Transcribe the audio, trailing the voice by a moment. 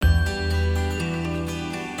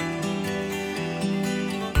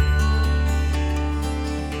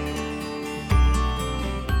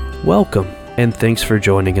Welcome, and thanks for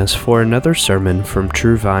joining us for another sermon from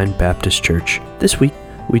True Vine Baptist Church. This week,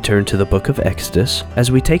 we turn to the book of Exodus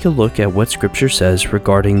as we take a look at what Scripture says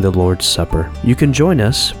regarding the Lord's Supper. You can join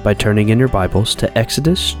us by turning in your Bibles to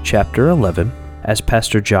Exodus chapter 11 as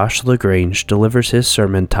Pastor Josh LaGrange delivers his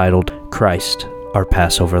sermon titled, Christ, Our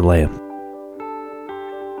Passover Lamb.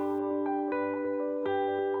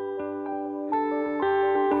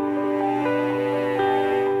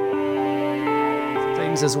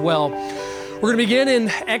 As well. We're going to begin in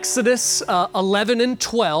Exodus 11 and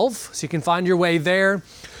 12, so you can find your way there.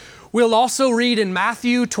 We'll also read in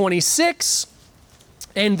Matthew 26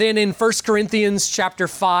 and then in 1 Corinthians chapter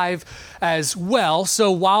 5 as well.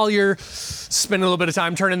 So while you're spending a little bit of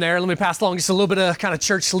time turning there, let me pass along just a little bit of kind of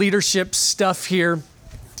church leadership stuff here.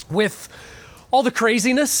 With all the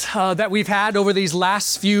craziness that we've had over these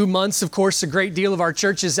last few months, of course, a great deal of our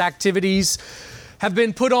church's activities have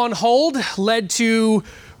been put on hold, led to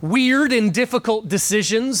weird and difficult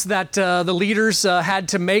decisions that the leaders had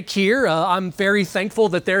to make here. I'm very thankful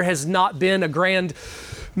that there has not been a grand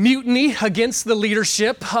mutiny against the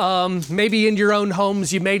leadership. Maybe in your own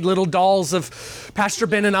homes you made little dolls of Pastor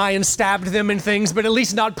Ben and I and stabbed them and things, but at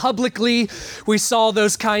least not publicly. We saw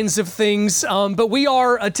those kinds of things. But we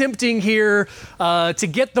are attempting here to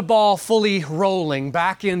get the ball fully rolling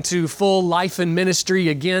back into full life and ministry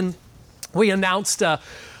again. We announced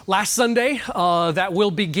last Sunday that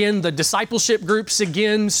we'll begin the discipleship groups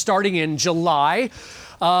again starting in July.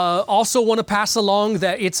 Also want to pass along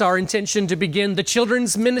that it's our intention to begin the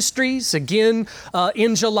children's ministries again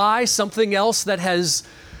in July. Something else that has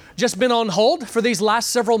just been on hold for these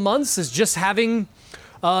last several months is just having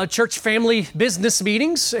church family business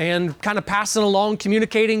meetings and kind of passing along,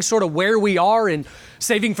 communicating sort of where we are and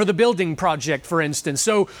saving for the building project, for instance.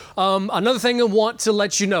 So another thing I want to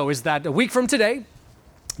let you know is that a week from today,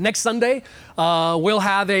 next Sunday, we'll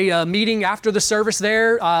have a meeting after the service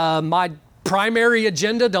there. My primary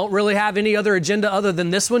agenda, don't really have any other agenda other than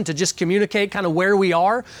this one, to just communicate kind of where we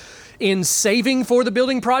are in saving for the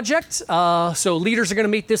building project. So leaders are going to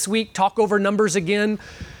meet this week, talk over numbers again,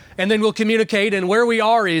 and then we'll communicate, and where we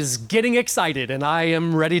are is getting excited, and I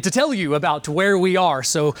am ready to tell you about where we are.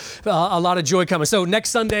 So a lot of joy coming. So next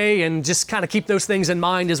Sunday, and just kind of keep those things in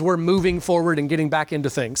mind as we're moving forward and getting back into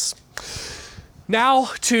things. Now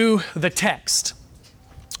to the text.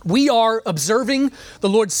 We are observing the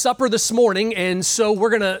Lord's Supper this morning, and so we're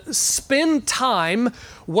going to spend time.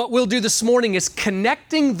 What we'll do this morning is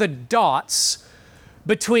connecting the dots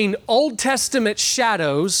between Old Testament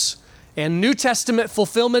shadows and New Testament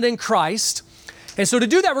fulfillment in Christ. And so to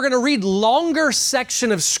do that, we're going to read longer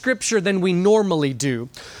section of Scripture than we normally do.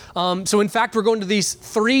 So in fact, we're going to these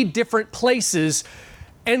three different places,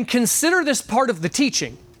 and consider this part of the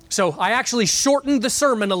teaching. So I actually shortened the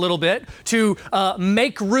sermon a little bit to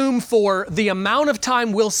make room for the amount of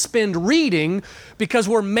time we'll spend reading, because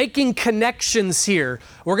we're making connections here.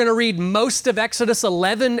 We're going to read most of Exodus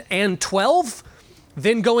 11 and 12,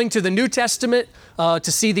 then going to the New Testament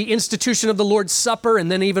to see the institution of the Lord's Supper,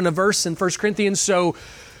 and then even a verse in 1 Corinthians. So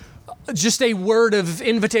just a word of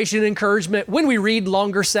invitation and encouragement. When we read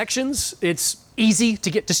longer sections, it's easy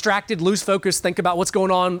to get distracted, lose focus, think about what's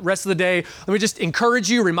going on rest of the day. Let me just encourage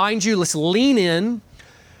you, remind you, let's lean in.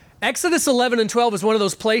 Exodus 11 and 12 is one of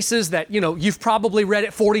those places that, you've probably read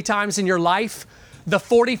it 40 times in your life. The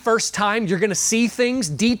 41st time, you're going to see things,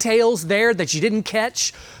 details there that you didn't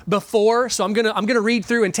catch before. So I'm going to read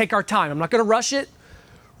through and take our time. I'm not going to rush it.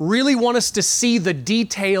 Really want us to see the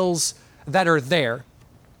details that are there.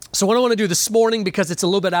 So what I want to do this morning, because it's a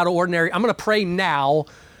little bit out of ordinary, I'm going to pray now,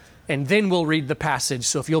 and then we'll read the passage.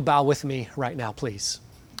 So if you'll bow with me right now, please.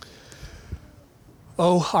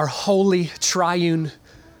 Oh, our holy, triune,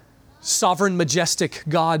 sovereign, majestic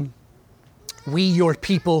God, we, your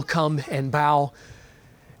people, come and bow,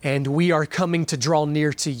 and we are coming to draw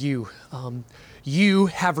near to you. You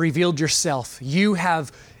have revealed yourself. You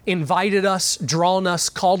have invited us, drawn us,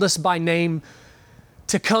 called us by name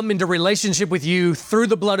to come into relationship with you through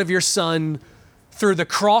the blood of your Son, through the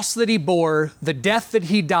cross that he bore, the death that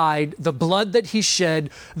he died, the blood that he shed,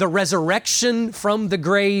 the resurrection from the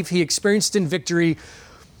grave he experienced in victory.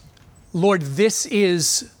 Lord, this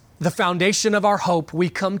is the foundation of our hope. We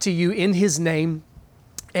come to you in his name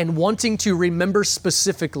and wanting to remember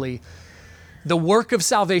specifically the work of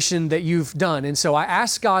salvation that you've done. And so I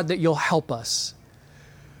ask God that you'll help us.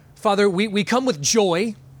 Father, we come with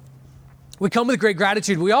joy. We come with great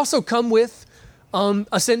gratitude. We also come with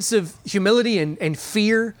a sense of humility and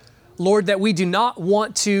fear, Lord, that we do not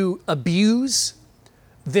want to abuse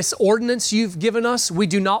this ordinance you've given us. We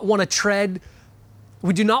do not want to tread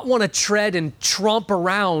and tromp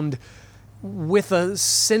around with a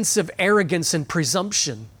sense of arrogance and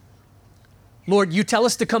presumption. Lord, you tell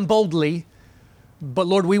us to come boldly, but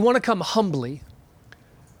Lord, we want to come humbly.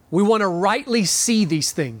 We want to rightly see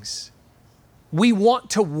these things. We want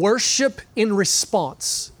to worship in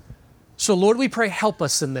response. So Lord, we pray, help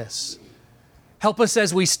us in this. Help us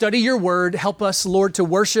as we study your word. Help us, Lord, to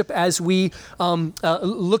worship as we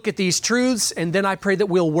look at these truths. And then I pray that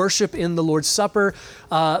we'll worship in the Lord's Supper.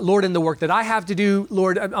 Lord, in the work that I have to do,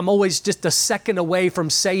 Lord, I'm always just a second away from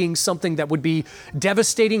saying something that would be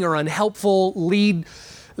devastating or unhelpful, lead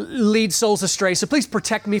souls astray. So please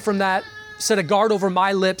protect me from that. Set a guard over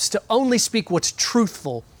my lips to only speak what's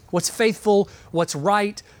truthful, what's faithful, what's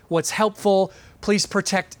right, what's helpful. Please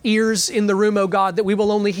protect ears in the room, oh God, that we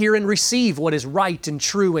will only hear and receive what is right and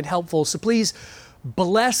true and helpful. So please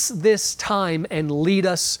bless this time and lead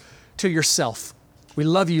us to yourself. We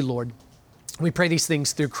love you, Lord. We pray these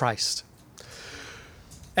things through Christ.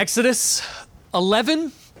 Exodus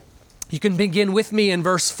 11. You can begin with me in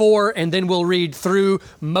verse 4, and then we'll read through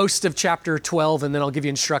most of chapter 12, and then I'll give you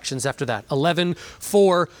instructions after that.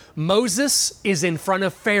 11:4. Moses is in front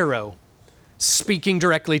of Pharaoh, speaking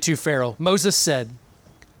directly to Pharaoh. Moses said,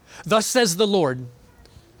 "Thus says the Lord,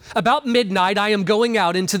 about midnight I am going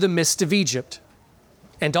out into the midst of Egypt,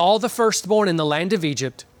 and all the firstborn in the land of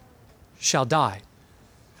Egypt shall die.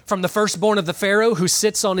 From the firstborn of the Pharaoh who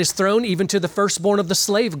sits on his throne, even to the firstborn of the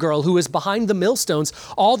slave girl who is behind the millstones,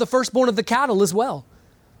 all the firstborn of the cattle as well.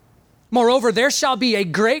 Moreover, there shall be a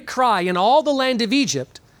great cry in all the land of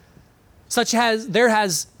Egypt, such as there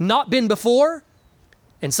has not been before,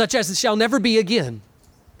 and such as it shall never be again.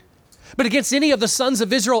 But against any of the sons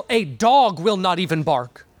of Israel, a dog will not even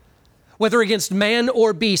bark, whether against man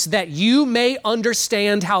or beast, that you may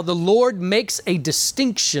understand how the Lord makes a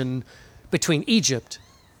distinction between Egypt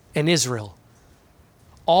and Israel.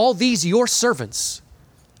 All these your servants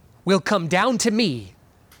will come down to me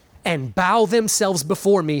and bow themselves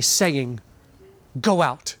before me, saying, go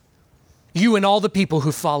out, you and all the people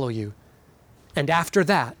who follow you. And after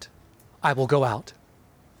that, I will go out."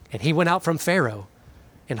 And he went out from Pharaoh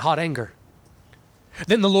in hot anger.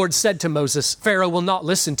 Then the Lord said to Moses, "Pharaoh will not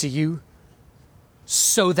listen to you,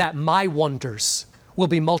 so that my wonders will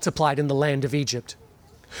be multiplied in the land of Egypt."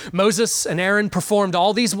 Moses and Aaron performed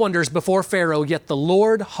all these wonders before Pharaoh, yet the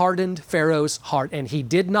Lord hardened Pharaoh's heart, and he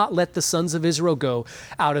did not let the sons of Israel go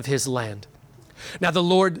out of his land. Now the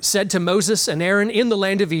Lord said to Moses and Aaron in the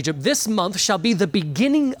land of Egypt, "This month shall be the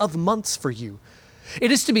beginning of months for you.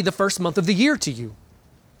 It is to be the first month of the year to you.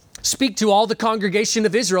 Speak to all the congregation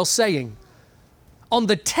of Israel, saying, on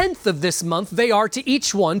the 10th of this month, they are to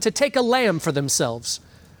each one to take a lamb for themselves,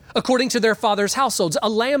 according to their father's households, a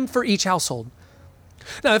lamb for each household.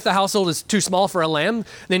 Now, if the household is too small for a lamb,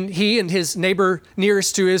 then he and his neighbor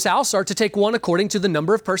nearest to his house are to take one according to the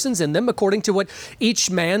number of persons in them, according to what each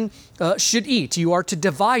man should eat. You are to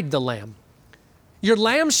divide the lamb. Your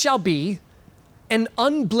lamb shall be an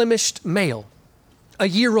unblemished male, a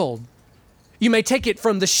year old. You may take it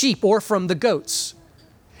from the sheep or from the goats.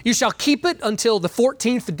 You shall keep it until the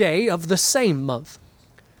 14th day of the same month.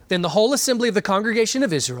 Then the whole assembly of the congregation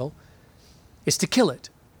of Israel is to kill it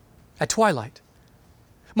at twilight.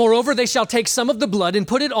 Moreover, they shall take some of the blood and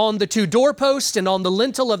put it on the 2 doorposts and on the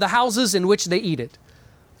lintel of the houses in which they eat it.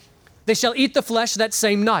 They shall eat the flesh that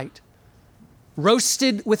same night,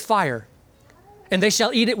 roasted with fire, and they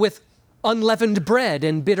shall eat it with unleavened bread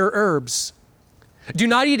and bitter herbs. Do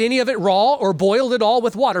not eat any of it raw or boiled at all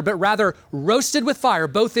with water, but rather roasted with fire,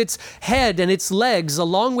 both its head and its legs,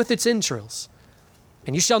 along with its entrails.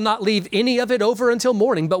 And you shall not leave any of it over until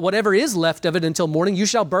morning, but whatever is left of it until morning, you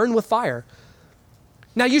shall burn with fire.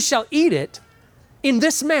 Now you shall eat it in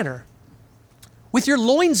this manner, with your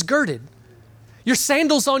loins girded, your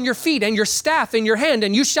sandals on your feet, and your staff in your hand,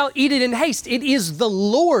 and you shall eat it in haste. It is the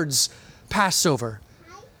Lord's Passover.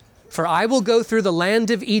 For I will go through the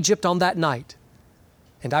land of Egypt on that night,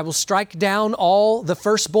 and I will strike down all the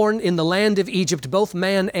firstborn in the land of Egypt, both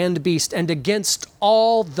man and beast, and against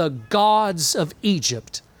all the gods of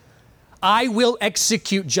Egypt I will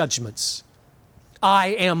execute judgments. I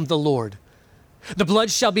am the Lord. The blood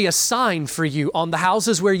shall be a sign for you on the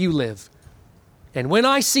houses where you live. And when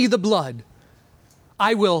I see the blood,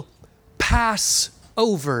 I will pass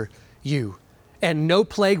over you, and no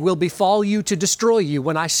plague will befall you to destroy you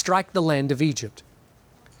when I strike the land of Egypt.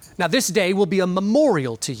 Now this day will be a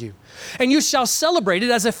memorial to you, and you shall celebrate it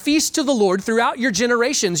as a feast to the Lord throughout your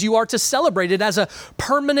generations. You are to celebrate it as a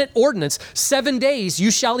permanent ordinance. 7 days you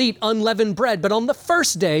shall eat unleavened bread, but on the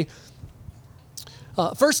first day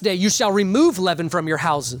you shall remove leaven from your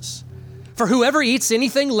houses. For whoever eats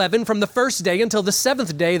anything leavened from the first day until the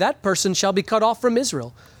 7th day, that person shall be cut off from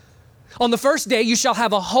Israel. On the first day you shall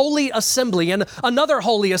have a holy assembly, and another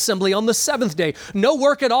holy assembly on the seventh day. No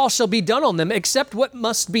work at all shall be done on them, except what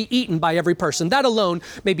must be eaten by every person. That alone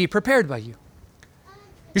may be prepared by you.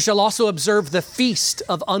 You shall also observe the feast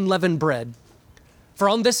of unleavened bread. For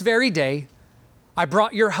on this very day I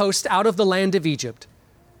brought your host out of the land of Egypt.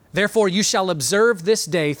 Therefore you shall observe this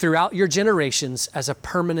day throughout your generations as a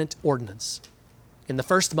permanent ordinance. In the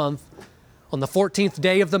first month, on the 14th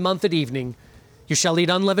day of the month at evening, you shall eat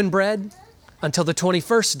unleavened bread until the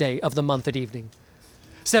 21st day of the month at evening.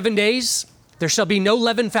 7 days there shall be no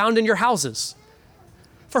leaven found in your houses.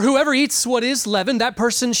 For whoever eats what is leavened, that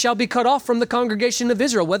person shall be cut off from the congregation of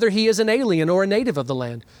Israel, whether he is an alien or a native of the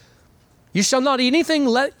land. You shall not eat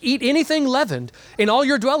anything leavened. In all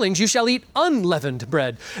your dwellings you shall eat unleavened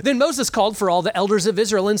bread. Then Moses called for all the elders of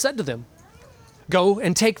Israel and said to them, Go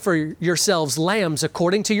and take for yourselves lambs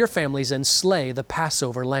according to your families and slay the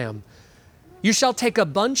Passover lamb. You shall take a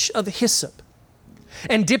bunch of hyssop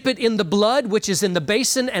and dip it in the blood which is in the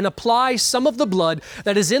basin, and apply some of the blood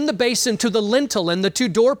that is in the basin to the lintel and the two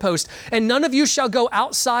doorposts, and none of you shall go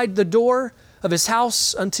outside the door of his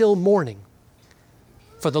house until morning.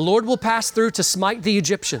 For the Lord will pass through to smite the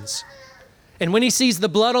Egyptians. And when he sees the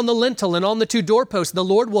blood on the lintel and on the two doorposts, the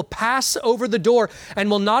Lord will pass over the door and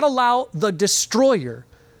will not allow the destroyer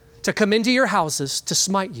to come into your houses to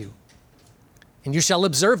smite you. And you shall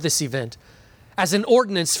observe this event as an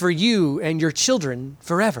ordinance for you and your children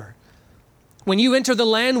forever. When you enter the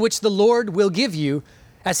land which the Lord will give you,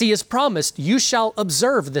 as he has promised, you shall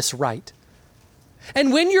observe this rite.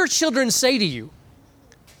 And when your children say to you,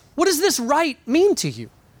 What does this rite mean to you?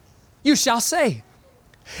 You shall say,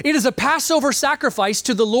 It is a Passover sacrifice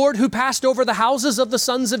to the Lord who passed over the houses of the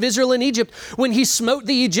sons of Israel in Egypt when he smote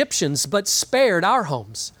the Egyptians, but spared our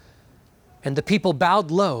homes. And the people bowed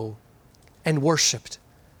low and worshiped.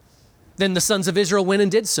 Then the sons of Israel went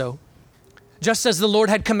and did so. Just as the Lord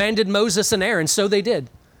had commanded Moses and Aaron, so they did.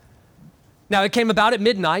 Now it came about at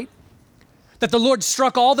midnight that the Lord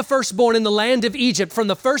struck all the firstborn in the land of Egypt, from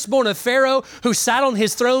the firstborn of Pharaoh who sat on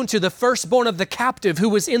his throne to the firstborn of the captive who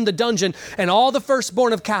was in the dungeon, and all the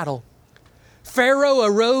firstborn of cattle. Pharaoh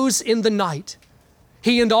arose in the night,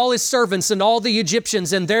 he and all his servants and all the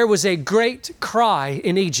Egyptians, and there was a great cry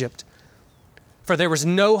in Egypt, for there was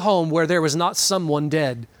no home where there was not someone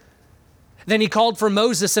dead. Then he called for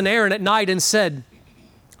Moses and Aaron at night and said,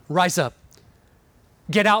 Rise up,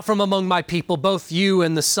 get out from among my people, both you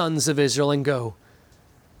and the sons of Israel, and go.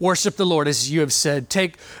 Worship the Lord as you have said.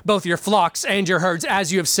 Take both your flocks and your herds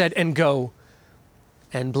as you have said, and go.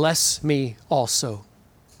 And bless me also.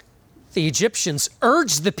 The Egyptians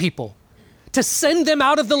urged the people to send them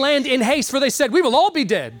out of the land in haste, for they said, We will all be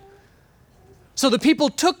dead. So the people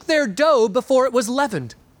took their dough before it was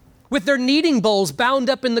leavened, with their kneading bowls bound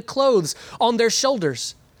up in the clothes on their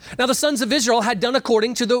shoulders. Now the sons of Israel had done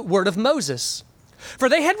according to the word of Moses. For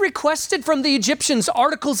they had requested from the Egyptians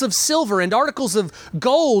articles of silver and articles of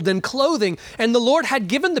gold and clothing, and the Lord had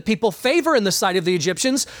given the people favor in the sight of the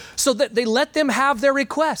Egyptians, so that they let them have their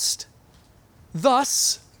request.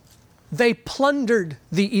 Thus they plundered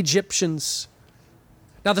the Egyptians.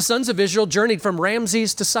 Now the sons of Israel journeyed from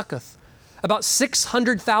Ramses to Succoth, about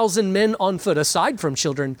 600,000 men on foot, aside from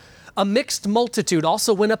children. A mixed multitude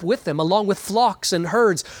also went up with them, along with flocks and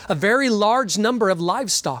herds, a very large number of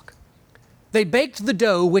livestock. They baked the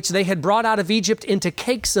dough which they had brought out of Egypt into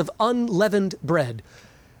cakes of unleavened bread,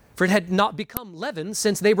 for it had not become leavened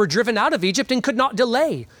since they were driven out of Egypt and could not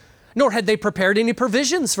delay, nor had they prepared any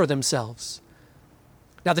provisions for themselves.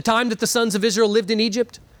 Now the time that the sons of Israel lived in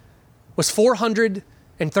Egypt was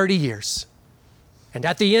 430 years. And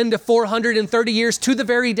at the end of 430 years, to the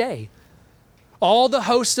very day, all the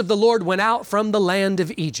hosts of the Lord went out from the land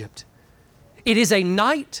of Egypt. It is a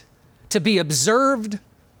night to be observed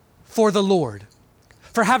for the Lord,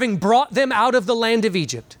 for having brought them out of the land of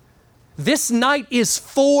Egypt. This night is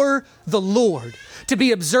for the Lord, to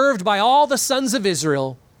be observed by all the sons of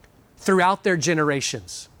Israel throughout their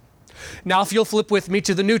generations. Now, if you'll flip with me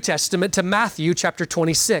to the New Testament, to Matthew chapter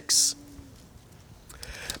 26.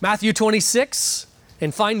 Matthew 26,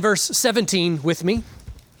 and find verse 17 with me.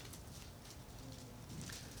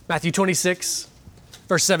 Matthew 26,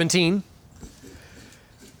 verse 17.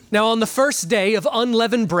 Now on the first day of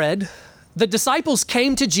unleavened bread, the disciples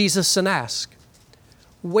came to Jesus and asked,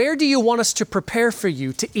 Where do you want us to prepare for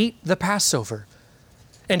you to eat the Passover?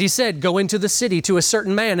 And he said, Go into the city to a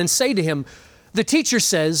certain man and say to him, The teacher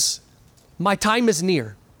says, My time is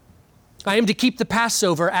near. I am to keep the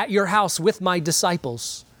Passover at your house with my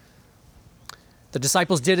disciples. The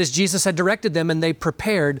disciples did as Jesus had directed them, and they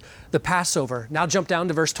prepared the Passover. Now jump down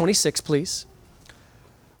to verse 26, please.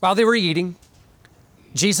 While they were eating,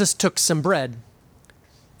 Jesus took some bread,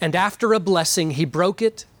 and after a blessing, he broke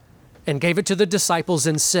it and gave it to the disciples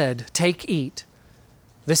and said, "Take, eat.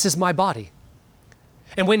 This is my body."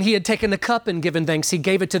 And when he had taken the cup and given thanks, he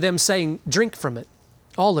gave it to them, saying, "Drink from it,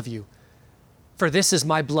 all of you, for this is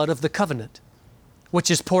my blood of the covenant,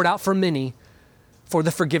 which is poured out for many for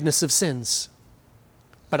the forgiveness of sins.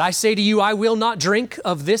 But I say to you, I will not drink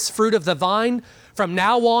of this fruit of the vine from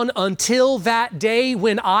now on until that day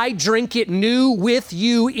when I drink it new with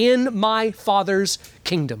you in my Father's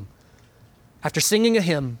kingdom." After singing a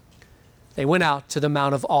hymn, they went out to the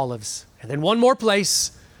Mount of Olives. And then one more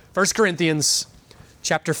place, 1 Corinthians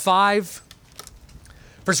chapter 5.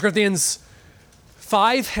 1 Corinthians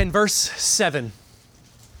 5 and verse 7.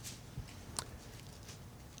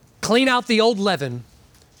 "Clean out the old leaven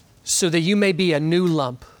so that you may be a new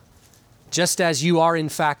lump, just as you are in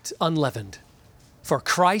fact unleavened. For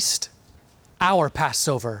Christ, our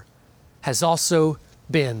Passover, has also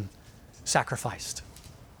been sacrificed."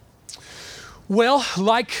 Well,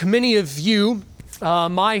 like many of you,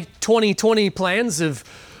 my 2020 plans have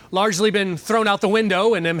largely been thrown out the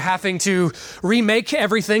window, and I'm having to remake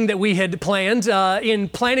everything that we had planned. In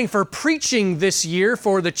planning for preaching this year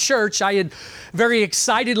for the church, I had very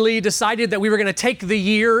excitedly decided that we were going to take the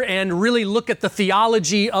year and really look at the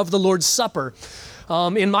theology of the Lord's Supper.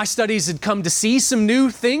 In my studies, had come to see some new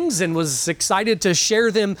things and was excited to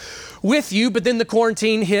share them with you. But then the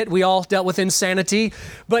quarantine hit. We all dealt with insanity.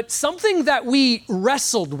 But something that we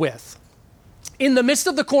wrestled with in the midst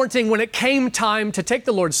of the quarantine when it came time to take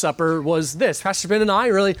the Lord's Supper was this. Pastor Ben and I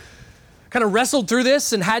really kind of wrestled through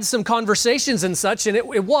this and had some conversations and such. And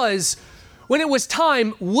it was, when it was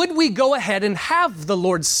time, would we go ahead and have the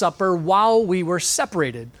Lord's Supper while we were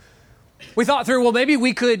separated? We thought through, well, maybe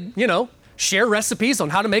we could, share recipes on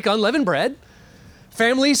how to make unleavened bread.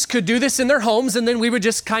 Families could do this in their homes, and then we would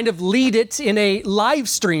just kind of lead it in a live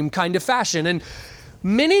stream kind of fashion. And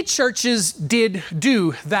many churches did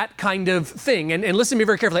do that kind of thing. And listen to me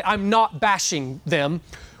very carefully. I'm not bashing them.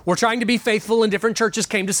 We're trying to be faithful, and different churches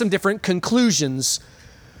came to some different conclusions.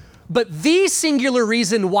 But the singular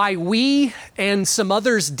reason why we and some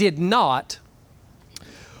others did not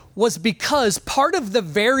was because part of the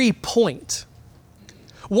very point,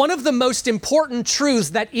 one of the most important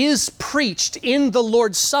truths that is preached in the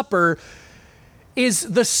Lord's Supper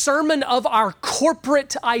is the sermon of our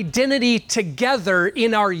corporate identity together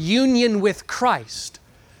in our union with Christ.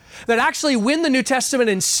 That actually, when the New Testament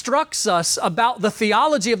instructs us about the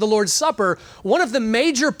theology of the Lord's Supper, one of the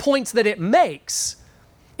major points that it makes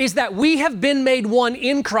is that we have been made one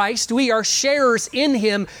in Christ, we are sharers in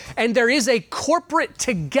Him, and there is a corporate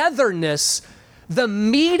togetherness. The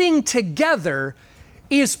meeting together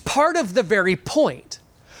is part of the very point,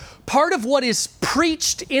 part of what is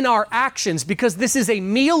preached in our actions, because this is a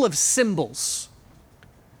meal of symbols.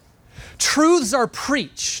 Truths are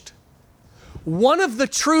preached. One of the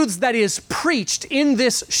truths that is preached in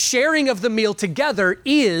this sharing of the meal together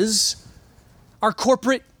is our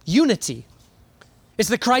corporate unity. It's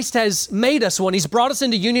that Christ has made us one. He's brought us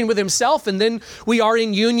into union with Himself, and then we are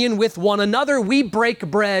in union with one another. We break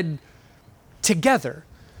bread together.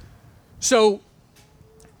 So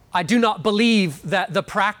I do not believe that the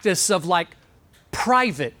practice of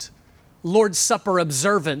private Lord's Supper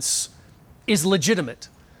observance is legitimate.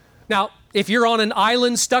 Now, if you're on an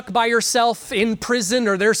island stuck by yourself in prison,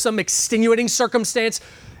 or there's some extenuating circumstance,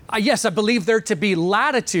 yes, I believe there to be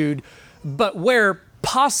latitude, but where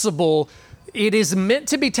possible, it is meant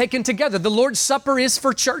to be taken together. The Lord's Supper is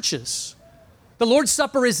for churches. The Lord's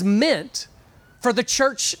Supper is meant for the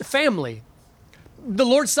church family. The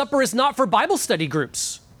Lord's Supper is not for Bible study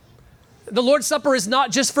groups. The Lord's Supper is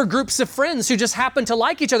not just for groups of friends who just happen to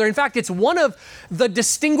like each other. In fact, it's one of the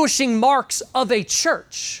distinguishing marks of a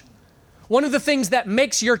church. One of the things that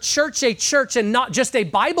makes your church a church and not just a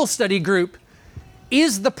Bible study group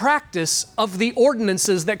is the practice of the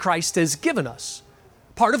ordinances that Christ has given us.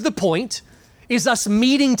 Part of the point is us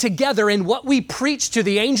meeting together in what we preach to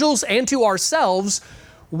the angels and to ourselves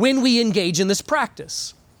when we engage in this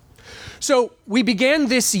practice. So we began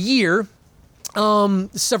this year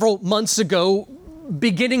several months ago,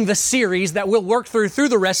 beginning the series that we'll work through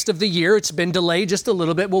the rest of the year. It's been delayed just a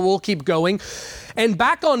little bit, but we'll keep going. And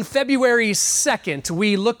back on February 2nd,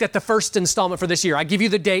 we looked at the first installment for this year. I give you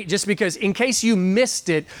the date just because in case you missed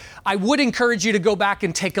it, I would encourage you to go back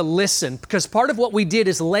and take a listen, because part of what we did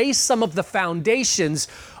is lay some of the foundations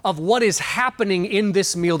of what is happening in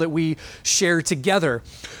this meal that we share together.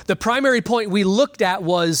 The primary point we looked at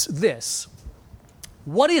was this: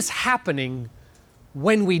 what is happening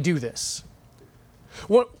when we do this?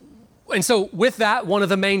 And so with that, one of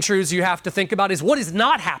the main truths you have to think about is what is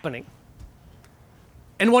not happening.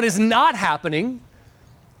 And what is not happening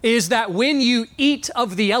is that when you eat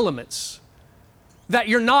of the elements, that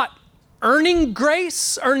you're not earning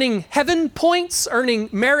grace, earning heaven points, earning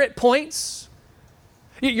merit points.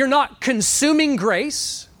 You're not consuming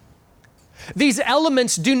grace. These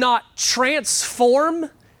elements do not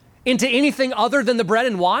transform into anything other than the bread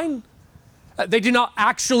and wine. They do not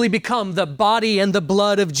actually become the body and the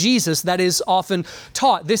blood of Jesus that is often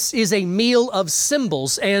taught. This is a meal of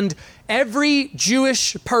symbols, and every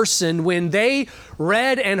Jewish person, when they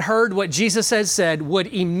read and heard what Jesus had said, would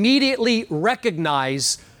immediately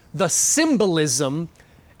recognize the symbolism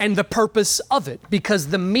and the purpose of it, because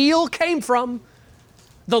the meal came from,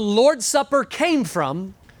 the Lord's Supper came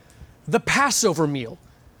from the Passover meal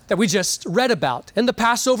that we just read about. And the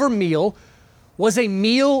Passover meal was a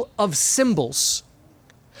meal of symbols.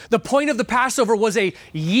 The point of the Passover was a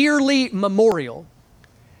yearly memorial,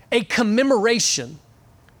 a commemoration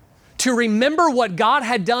to remember what God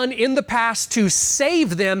had done in the past to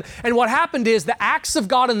save them. And what happened is the acts of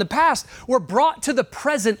God in the past were brought to the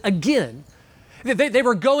present again. They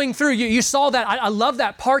were going through, you saw that, I love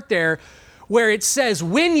that part there where it says,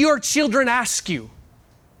 when your children ask you,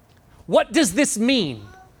 what does this mean?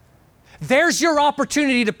 There's your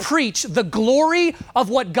opportunity to preach the glory of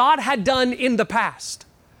what God had done in the past.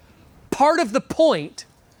 Part of the point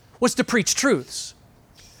was to preach truths.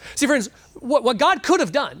 See, friends, what God could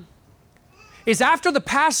have done is after the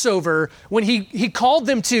Passover, when he called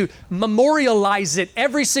them to memorialize it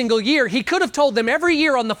every single year, he could have told them every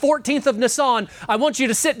year on the 14th of Nisan, I want you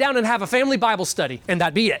to sit down and have a family Bible study, and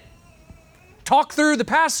that'd be it. Talk through the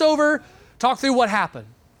Passover, talk through what happened.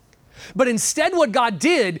 But instead what God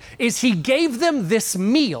did is he gave them this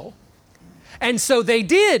meal. And so they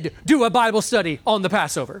did do a Bible study on the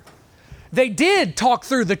Passover. They did talk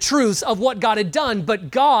through the truths of what God had done, but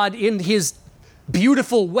God, in his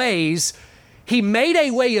beautiful ways, he made a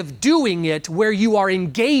way of doing it where you are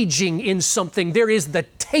engaging in something. There is the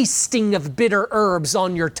tasting of bitter herbs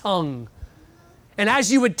on your tongue. And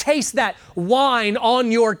as you would taste that wine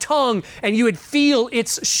on your tongue and you would feel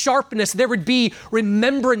its sharpness, there would be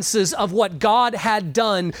remembrances of what God had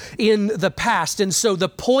done in the past. And so the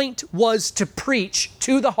point was to preach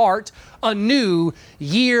to the heart anew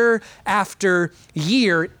year after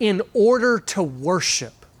year in order to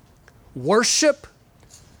worship. Worship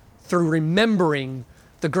through remembering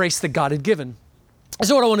the grace that God had given.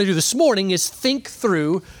 So what I want to do this morning is think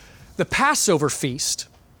through the Passover feast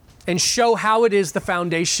and show how it is the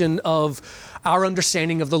foundation of our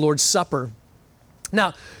understanding of the Lord's Supper.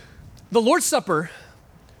 Now, the Lord's Supper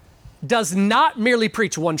does not merely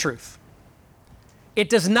preach one truth. It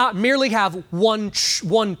does not merely have one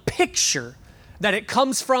picture that it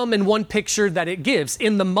comes from and one picture that it gives.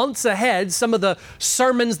 In the months ahead, some of the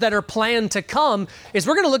sermons that are planned to come is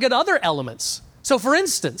we're going to look at other elements. So for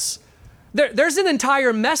instance, there's an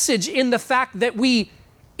entire message in the fact that we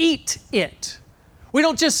eat it. We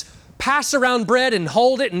don't just pass around bread and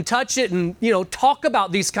hold it and touch it and, talk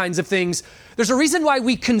about these kinds of things. There's a reason why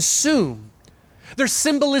we consume. There's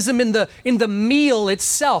symbolism in the meal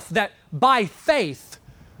itself that by faith,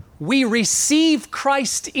 we receive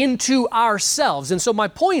Christ into ourselves. And so my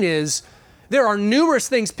point is, there are numerous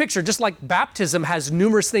things pictured, just like baptism has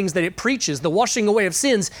numerous things that it preaches, the washing away of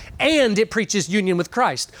sins, and it preaches union with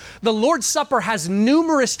Christ. The Lord's Supper has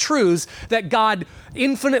numerous truths that God,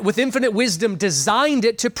 with infinite wisdom, designed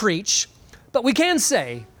it to preach. But we can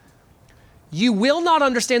say, you will not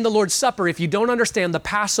understand the Lord's Supper if you don't understand the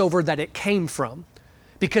Passover that it came from.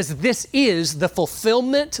 Because this is the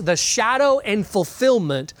fulfillment, the shadow and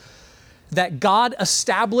fulfillment that God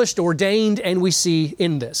established, ordained, and we see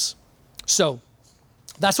in this. So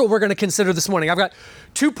that's what we're going to consider this morning. I've got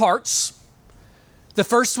two parts. The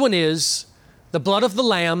first one is the blood of the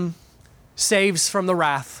Lamb saves from the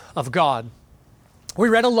wrath of God. We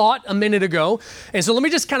read a lot a minute ago, and so let me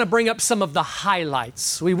just kind of bring up some of the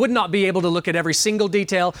highlights. We would not be able to look at every single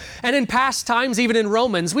detail, and in past times, even in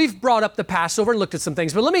Romans, we've brought up the Passover and looked at some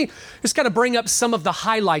things, but let me just kind of bring up some of the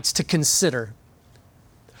highlights to consider.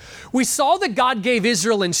 We saw that God gave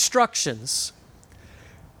Israel instructions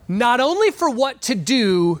not only for what to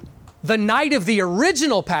do the night of the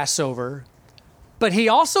original Passover, but he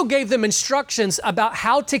also gave them instructions about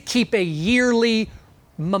how to keep a yearly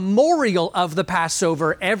memorial of the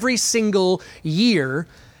Passover every single year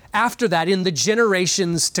after that in the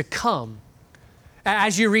generations to come.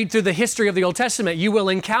 As you read through the history of the Old Testament, you will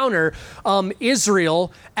encounter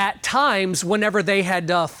Israel at times whenever they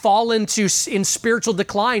had fallen in spiritual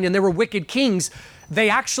decline and there were wicked kings, they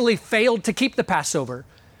actually failed to keep the Passover.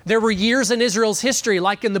 There were years in Israel's history,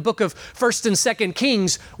 like in the book of 1st and 2nd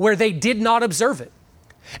Kings, where they did not observe it.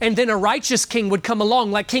 And then a righteous king would come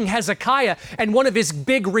along like King Hezekiah, and one of his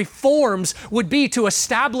big reforms would be to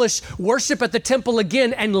establish worship at the temple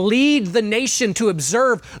again and lead the nation to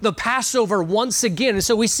observe the Passover once again. And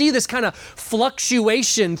so we see this kind of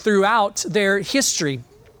fluctuation throughout their history.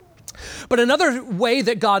 But another way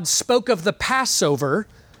that God spoke of the Passover,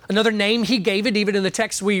 another name he gave it, even in the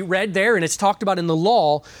text we read there, and it's talked about in the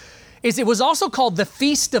law, is it was also called the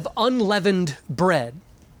Feast of Unleavened Bread.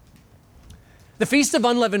 The Feast of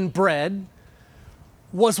Unleavened Bread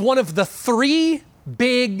was one of the three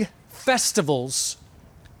big festivals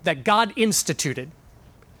that God instituted.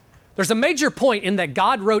 There's a major point in that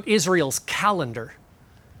God wrote Israel's calendar.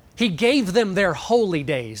 He gave them their holy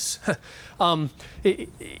days.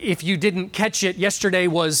 If you didn't catch it, yesterday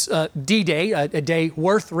was D-Day, a day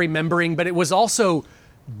worth remembering, but it was also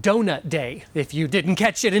Donut Day, if you didn't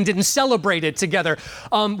catch it and didn't celebrate it together.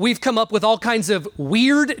 We've come up with all kinds of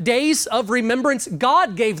weird days of remembrance.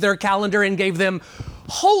 God gave their calendar and gave them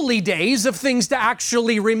holy days of things to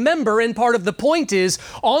actually remember. And part of the point is,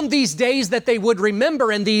 on these days that they would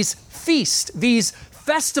remember and these feasts, these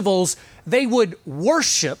festivals, they would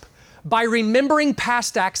worship by remembering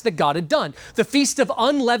past acts that God had done. The Feast of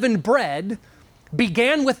Unleavened Bread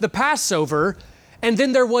began with the Passover, and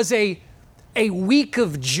then there was a week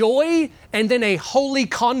of joy, and then a holy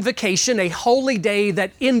convocation, a holy day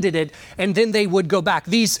that ended it, and then they would go back.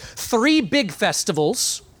 These three big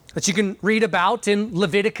festivals that you can read about in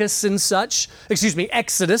Leviticus and such,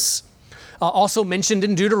 Exodus, also mentioned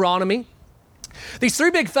in Deuteronomy. These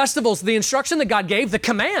three big festivals, the instruction that God gave, the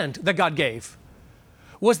command that God gave,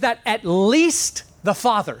 was that at least the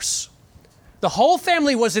fathers, the whole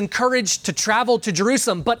family was encouraged to travel to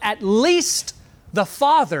Jerusalem, but at least the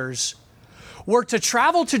fathers were to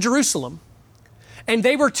travel to Jerusalem, and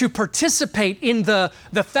they were to participate in the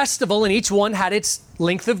festival, and each one had its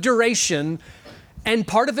length of duration, and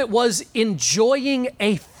part of it was enjoying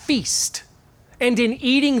a feast. And in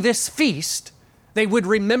eating this feast, they would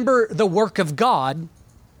remember the work of God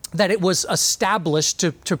that it was established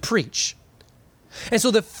to preach. And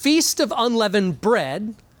so the Feast of Unleavened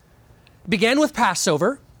Bread began with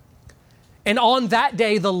Passover, and on that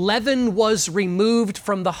day, the leaven was removed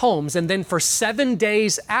from the homes. And then for 7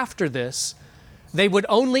 days after this, they would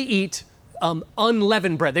only eat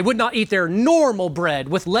unleavened bread. They would not eat their normal bread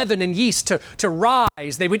with leaven and yeast to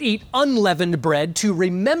rise. They would eat unleavened bread to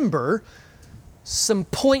remember some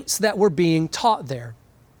points that were being taught there.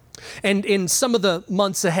 And in some of the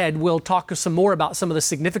months ahead, we'll talk some more about some of the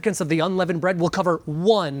significance of the unleavened bread. We'll cover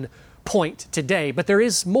one point today, but there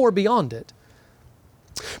is more beyond it.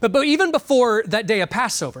 But even before that day of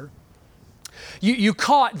Passover, you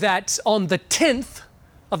caught that on the 10th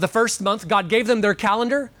of the first month, God gave them their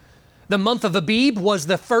calendar. The month of Abib was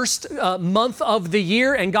the first month of the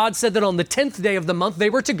year, and God said that on the 10th day of the month,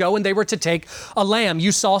 they were to go and they were to take a lamb.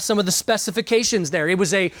 You saw some of the specifications there. It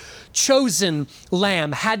was a chosen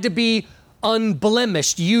lamb, had to be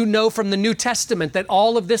unblemished. You know from the New Testament that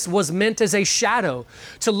all of this was meant as a shadow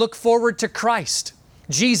to look forward to Christ,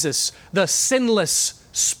 Jesus, the sinless,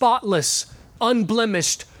 spotless,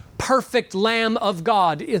 unblemished, perfect Lamb of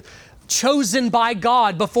God, chosen by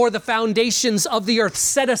God before the foundations of the earth,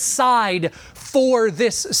 set aside for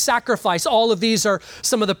this sacrifice. All of these are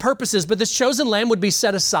some of the purposes, but this chosen lamb would be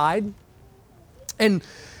set aside. And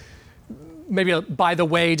maybe by the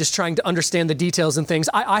way, just trying to understand the details and things,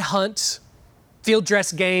 I hunt, field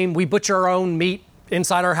dress game, we butcher our own meat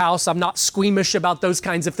inside our house. I'm not squeamish about those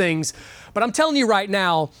kinds of things, but I'm telling you right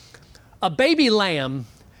now, a baby lamb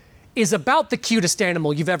is about the cutest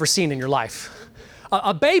animal you've ever seen in your life.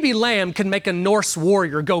 A baby lamb can make a Norse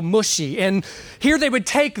warrior go mushy. And here they would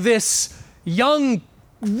take this young,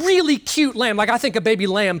 really cute lamb. Like, I think a baby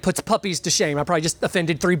lamb puts puppies to shame. I probably just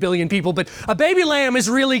offended 3 billion people, but a baby lamb is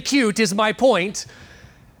really cute is my point.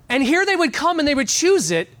 And here they would come and they would choose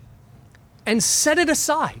it and set it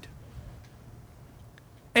aside.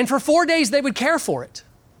 And for 4 days they would care for it.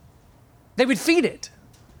 They would feed it.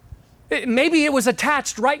 Maybe it was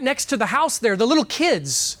attached right next to the house there. The little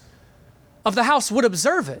kids of the house would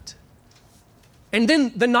observe it. And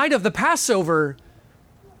then the night of the Passover,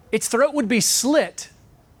 its throat would be slit.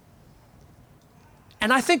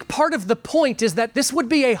 And I think part of the point is that this would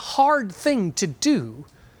be a hard thing to do.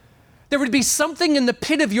 There would be something in the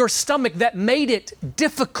pit of your stomach that made it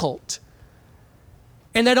difficult.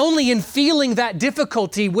 And that only in feeling that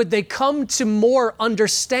difficulty would they come to more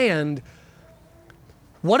understand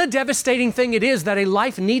what a devastating thing it is that a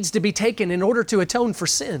life needs to be taken in order to atone for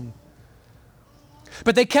sin.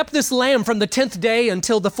 But they kept this lamb from the 10th day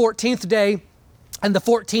until the 14th day, and the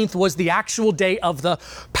 14th was the actual day of the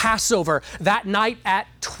Passover. That night at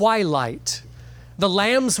twilight, The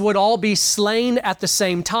lambs would all be slain at the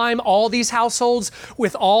same time. All these households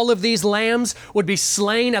with all of these lambs would be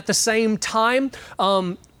slain at the same time.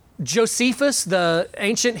 Josephus, the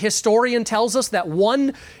ancient historian, tells us that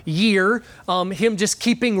 1 year, him just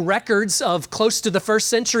keeping records of close to the 1st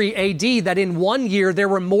century AD, that in 1 year there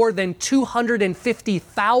were more than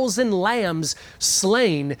 250,000 lambs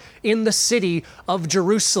slain in the city of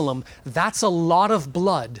Jerusalem. That's a lot of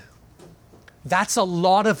blood. That's a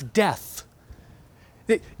lot of death.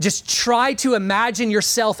 Just try to imagine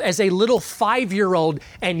yourself as a little 5-year-old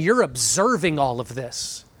and you're observing all of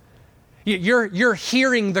this. You're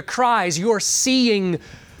hearing the cries. You're seeing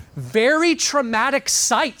very traumatic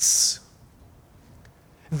sights.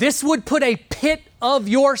 This would put a pit of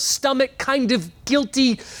your stomach kind of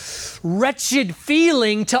guilty, wretched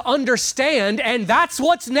feeling to understand, and that's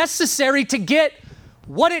what's necessary to get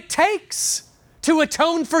what it takes to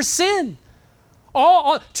atone for sin.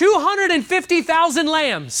 All 250,000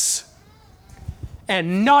 lambs,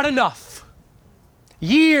 and not enough.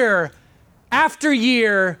 Year after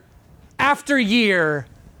year after year,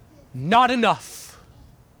 not enough.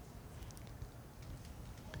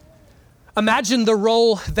 Imagine the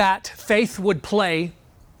role that faith would play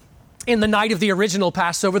in the night of the original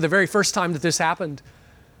Passover, the very first time that this happened.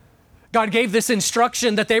 God gave this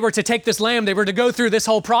instruction that they were to take this lamb, they were to go through this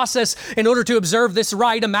whole process in order to observe this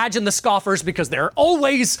rite. Imagine the scoffers, because there are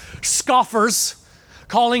always scoffers,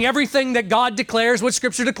 calling everything that God declares, what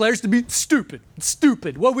Scripture declares, to be stupid. It's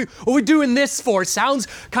stupid. What are we doing this for? It sounds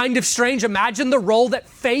kind of strange. Imagine the role that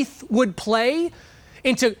faith would play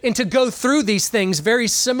and to go through these things, very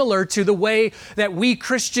similar to the way that we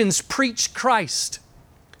Christians preach Christ.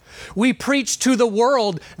 We preach to the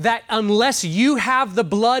world that unless you have the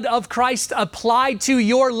blood of Christ applied to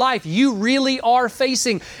your life, you really are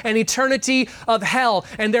facing an eternity of hell.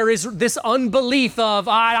 And there is this unbelief of,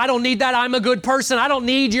 I don't need that. I'm a good person. I don't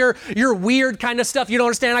need your weird kind of stuff. You don't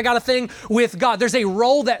understand. I got a thing with God. There's a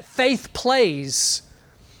role that faith plays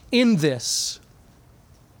in this.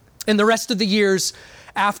 In the rest of the years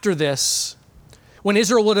after this, when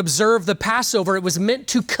Israel would observe the Passover, it was meant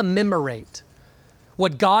to commemorate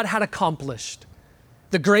what God had accomplished,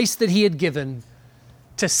 the grace that He had given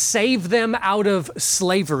to save them out of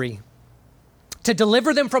slavery, to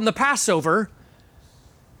deliver them from the Passover,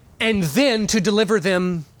 and then to deliver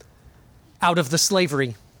them out of the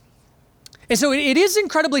slavery. And so it is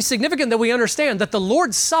incredibly significant that we understand that the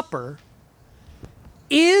Lord's Supper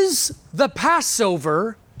is the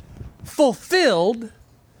Passover fulfilled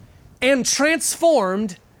and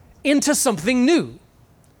transformed into something new.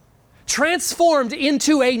 Transformed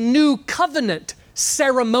into a new covenant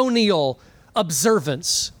ceremonial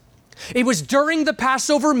observance. It was during the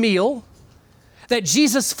Passover meal that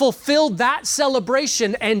Jesus fulfilled that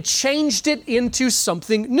celebration and changed it into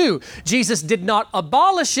something new. Jesus did not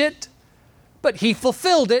abolish it, but He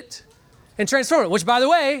fulfilled it and transformed it, which, by the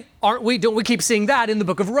way, don't we keep seeing that in the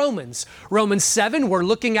book of Romans? Romans 7, we're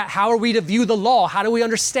looking at how are we to view the law? How do we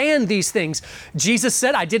understand these things? Jesus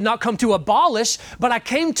said, I did not come to abolish, but I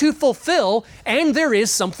came to fulfill, and there is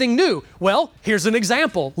something new. Well, here's an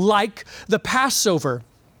example, like the Passover.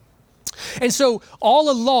 And so all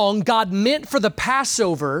along, God meant for the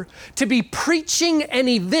Passover to be preaching an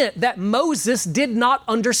event that Moses did not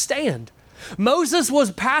understand. Moses was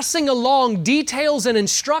passing along details and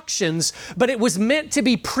instructions, but it was meant to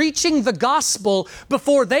be preaching the gospel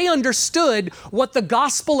before they understood what the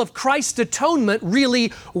gospel of Christ's atonement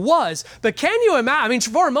really was. But can you imagine,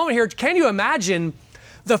 for a moment here, can you imagine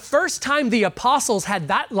the first time the apostles had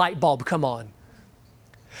that light bulb come on?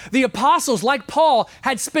 The apostles, like Paul,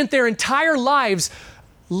 had spent their entire lives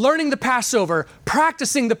learning the Passover,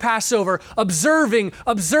 practicing the Passover, observing.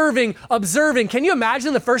 Can you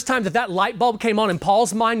imagine the first time that light bulb came on in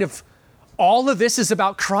Paul's mind of all of this is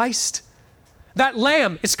about Christ? That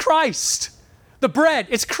lamb, it's Christ. The bread,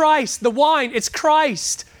 it's Christ. The wine, it's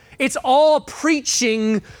Christ. It's all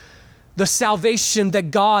preaching the salvation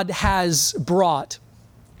that God has brought.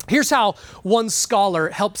 Here's how one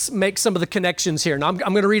scholar helps make some of the connections here. Now, I'm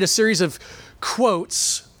going to read a series of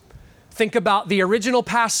quotes. Think about the original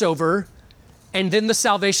Passover and then the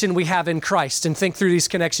salvation we have in Christ, and think through these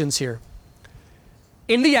connections here.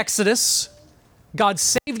 In the Exodus, God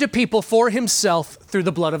saved a people for Himself through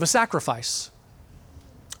the blood of a sacrifice.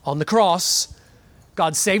 On the cross,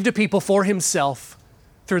 God saved a people for Himself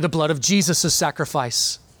through the blood of Jesus'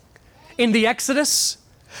 sacrifice. In the Exodus,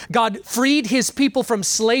 God freed His people from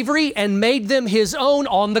slavery and made them His own.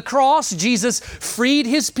 On the cross, Jesus freed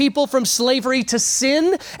His people from slavery to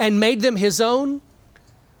sin and made them His own.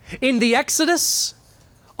 In the Exodus,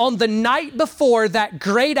 on the night before that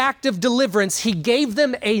great act of deliverance, he gave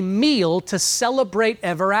them a meal to celebrate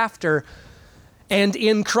ever after. And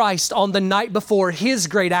in Christ, on the night before his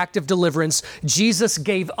great act of deliverance, Jesus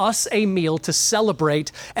gave us a meal to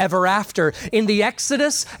celebrate ever after. In the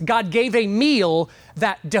Exodus, God gave a meal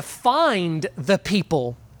that defined the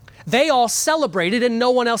people. They all celebrated and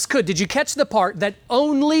no one else could. Did you catch the part that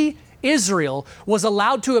only Israel was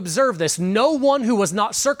allowed to observe this? No one who was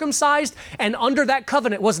not circumcised and under that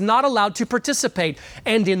covenant was not allowed to participate.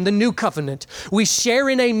 And in the new covenant, we share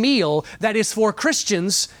in a meal that is for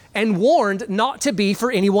Christians and warned not to be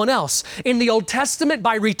for anyone else. In the Old Testament,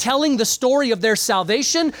 by retelling the story of their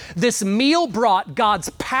salvation, this meal brought God's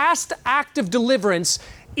past act of deliverance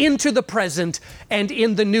into the present. And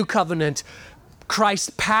in the new covenant,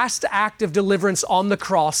 Christ's past act of deliverance on the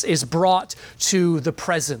cross is brought to the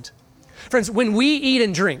present. Friends, when we eat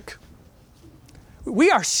and drink,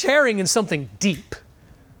 we are sharing in something deep.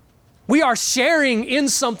 We are sharing in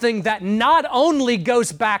something that not only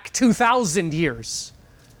goes back 2,000 years,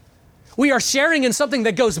 we are sharing in something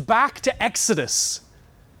that goes back to Exodus,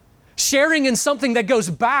 sharing in something that goes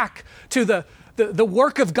back to the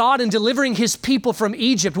work of God in delivering his people from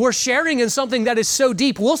Egypt. We're sharing in something that is so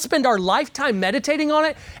deep. We'll spend our lifetime meditating on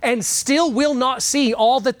it and still will not see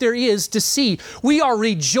all that there is to see. We are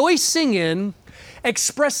rejoicing in,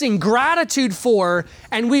 expressing gratitude for,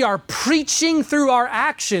 and we are preaching through our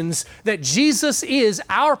actions that Jesus is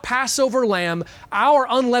our Passover lamb, our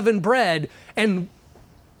unleavened bread, and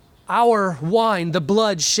our wine, the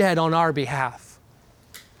blood shed on our behalf.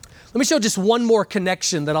 Let me show just one more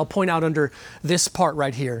connection that I'll point out under this part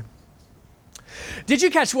right here. Did you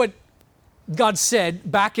catch what God said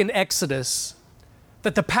back in Exodus?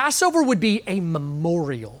 That the Passover would be a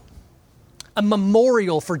memorial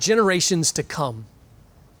for generations to come.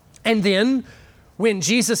 And then when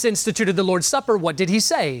Jesus instituted the Lord's Supper, what did he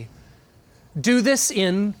say? Do this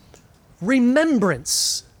in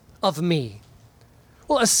remembrance of me.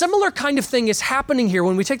 Well, a similar kind of thing is happening here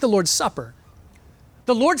when we take the Lord's Supper.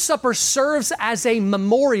 The Lord's Supper serves as a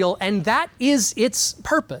memorial, and that is its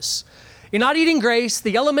purpose. You're not eating grace.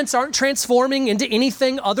 The elements aren't transforming into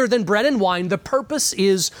anything other than bread and wine. The purpose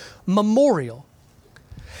is memorial.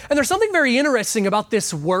 And there's something very interesting about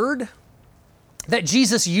this word that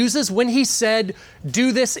Jesus uses when he said,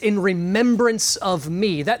 do this in remembrance of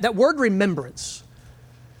me. That word remembrance.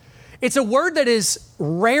 It's a word that is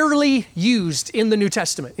rarely used in the New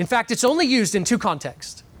Testament. In fact, it's only used in two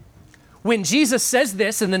contexts. When Jesus says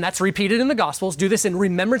this, and then that's repeated in the Gospels, do this in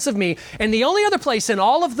remembrance of me. And the only other place in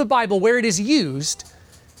all of the Bible where it is used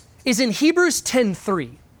is in Hebrews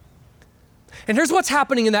 10:3. And here's what's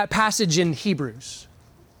happening in that passage in Hebrews.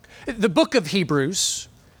 The book of Hebrews,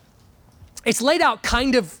 it's laid out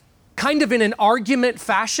kind of in an argument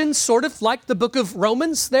fashion, sort of like the book of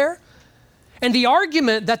Romans there. And the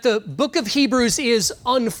argument that the book of Hebrews is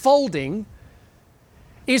unfolding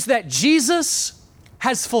is that Jesus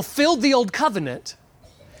has fulfilled the old covenant,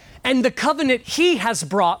 and the covenant he has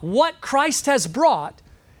brought, what Christ has brought,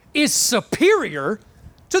 is superior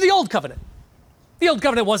to the old covenant. The old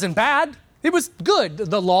covenant wasn't bad. It was good.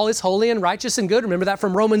 The law is holy and righteous and good. Remember that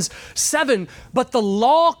from Romans 7. But the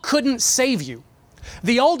law couldn't save you.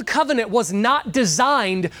 The old covenant was not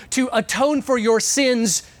designed to atone for your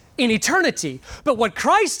sins in eternity. But what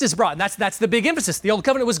Christ has brought, and that's the big emphasis. The old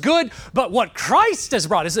covenant was good, but what Christ has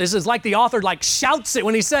brought is like the author shouts it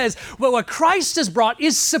when he says, well, what Christ has brought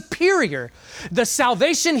is superior. The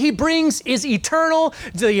salvation he brings is eternal.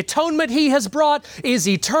 The atonement he has brought is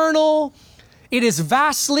eternal. It is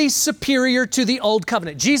vastly superior to the old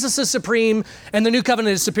covenant. Jesus is supreme and the new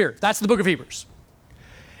covenant is superior. That's the book of Hebrews.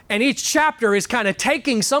 And each chapter is kind of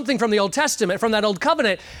taking something from the Old Testament, from that old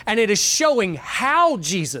covenant, and it is showing how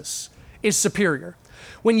Jesus is superior.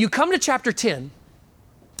 When you come to chapter 10,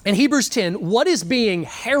 in Hebrews 10, what is being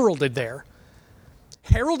heralded there,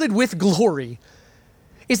 heralded with glory,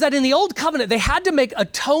 is that in the old covenant, they had to make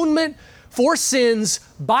atonement for sins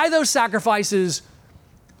by those sacrifices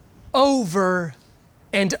over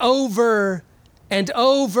and over and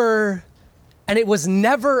over, and it was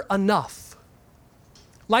never enough.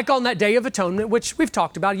 Like on that Day of Atonement, which we've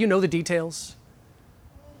talked about, you know the details.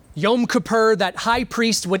 Yom Kippur, that high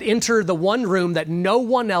priest would enter the one room that no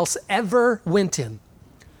one else ever went in.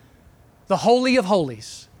 The Holy of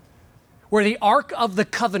Holies, where the Ark of the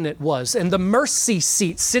Covenant was, and the mercy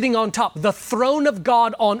seat sitting on top, the throne of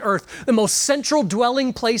God on earth, the most central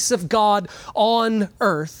dwelling place of God on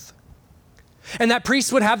earth. And that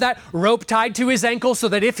priest would have that rope tied to his ankle so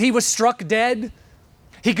that if he was struck dead,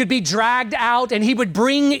 he could be dragged out and he would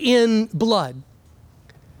bring in blood.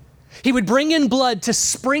 He would bring in blood to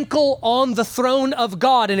sprinkle on the throne of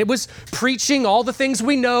God. And it was preaching all the things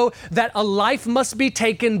we know, that a life must be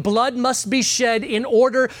taken, blood must be shed in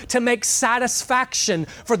order to make satisfaction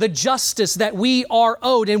for the justice that we are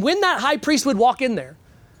owed. And when that high priest would walk in there,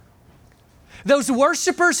 those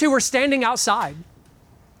worshipers who were standing outside,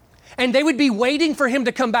 and they would be waiting for him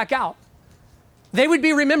to come back out, they would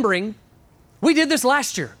be remembering, we did this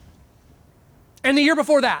last year, and the year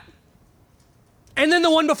before that, and then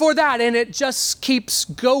the one before that, and it just keeps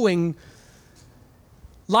going,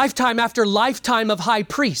 lifetime after lifetime of high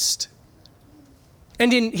priest.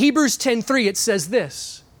 And in Hebrews 10:3, it says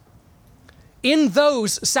this: in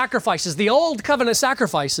those sacrifices, the old covenant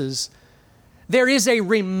sacrifices, there is a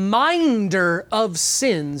reminder of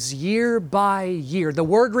sins year by year. The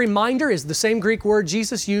word reminder is the same Greek word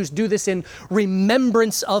Jesus used, do this in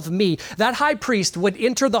remembrance of me. That high priest would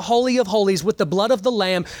enter the Holy of Holies with the blood of the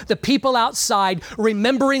Lamb, the people outside,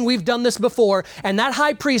 remembering we've done this before, and that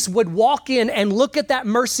high priest would walk in and look at that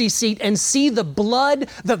mercy seat and see the blood,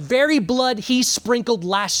 the very blood he sprinkled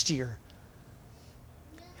last year.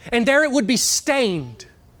 And there it would be stained,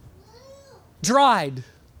 dried,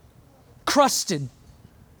 crusted,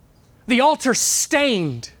 the altar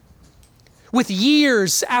stained with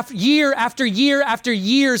years after year after year after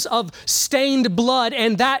years of stained blood,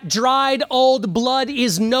 and that dried old blood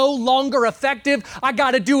is no longer effective. I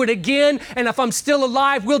got to do it again, and if I'm still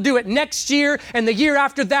alive, we'll do it next year and the year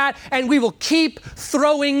after that, and we will keep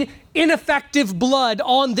throwing ineffective blood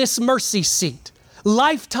on this mercy seat,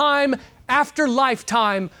 lifetime after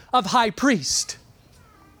lifetime of high priest.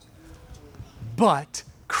 But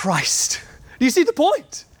Christ. Do you see the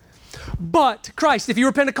point? But Christ. If you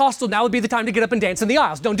were Pentecostal, now would be the time to get up and dance in the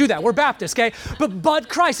aisles. Don't do that. We're Baptist, okay? But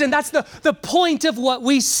Christ, and that's the point of what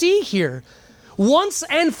we see here. Once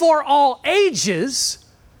and for all ages,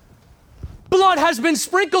 blood has been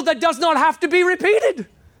sprinkled that does not have to be repeated.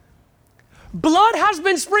 Blood has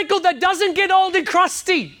been sprinkled that doesn't get old and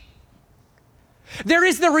crusty. There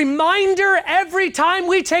is the reminder every time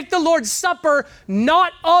we take the Lord's Supper,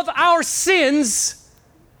 not of our sins,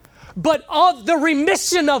 but of the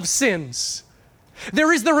remission of sins.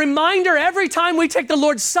 There is the reminder every time we take the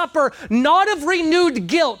Lord's Supper, not of renewed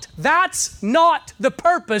guilt. That's not the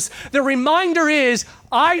purpose. The reminder is,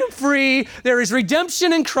 I am free. There is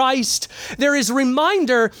redemption in Christ. There is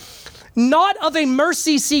reminder not of a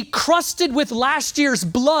mercy seat crusted with last year's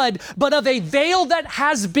blood, but of a veil that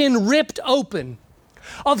has been ripped open,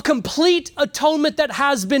 of complete atonement that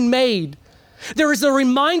has been made. There is a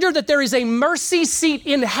reminder that there is a mercy seat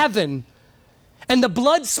in heaven, and the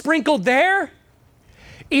blood sprinkled there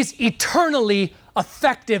is eternally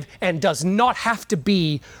effective and does not have to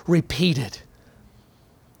be repeated.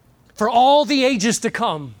 For all the ages to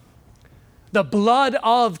come, the blood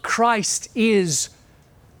of Christ is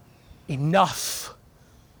enough.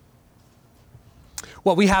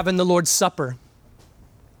 What we have in the Lord's Supper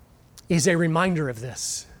is a reminder of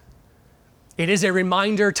this. It is a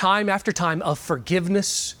reminder time after time of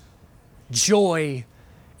forgiveness, joy,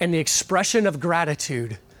 and the expression of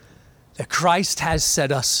gratitude that Christ has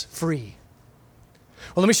set us free.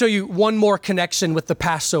 Well, let me show you one more connection with the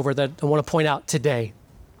Passover that I want to point out today.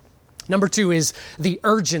 Number 2 is the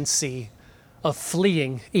urgency of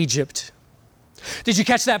fleeing Egypt. Did you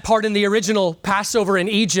catch that part in the original Passover in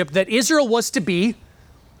Egypt that Israel was to be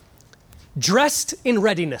dressed in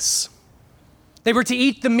readiness? They were to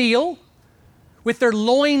eat the meal with their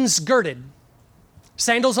loins girded,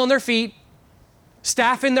 sandals on their feet,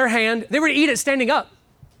 staff in their hand. They were to eat it standing up.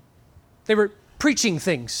 They were preaching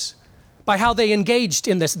things by how they engaged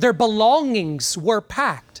in this. Their belongings were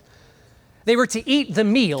packed. They were to eat the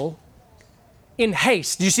meal in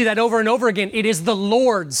haste. Do you see that over and over again? It is the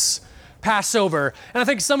Lord's Passover. And I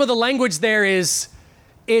think some of the language there is,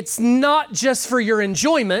 it's not just for your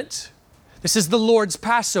enjoyment. This is the Lord's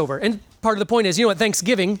Passover. And part of the point is, at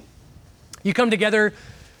Thanksgiving, you come together,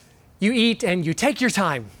 you eat, and you take your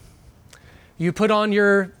time. You put on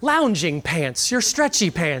your lounging pants, your stretchy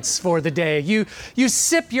pants for the day. You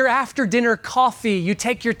sip your after-dinner coffee. You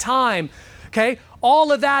take your time, okay?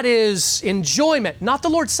 All of that is enjoyment, not the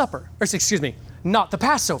Lord's Supper, not the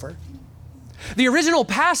Passover. The original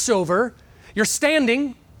Passover, you're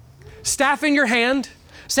standing, staff in your hand,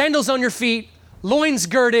 sandals on your feet, loins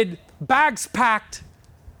girded, bags packed,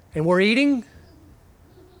 and we're eating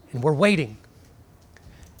and we're waiting.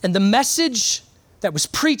 And the message that was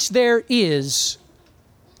preached there is,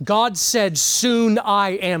 God said, soon I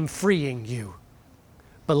am freeing you.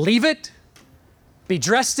 Believe it, be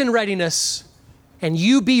dressed in readiness, and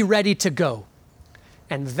you be ready to go.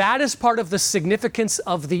 And that is part of the significance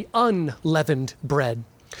of the unleavened bread.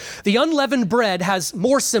 The unleavened bread has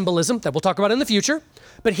more symbolism that we'll talk about in the future,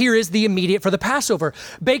 but here is the immediate for the Passover.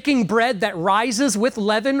 Baking bread that rises with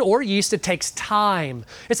leaven or yeast, it takes time.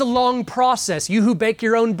 It's a long process. You who bake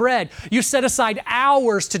your own bread, you set aside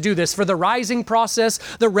hours to do this for the rising process,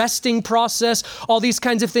 the resting process, all these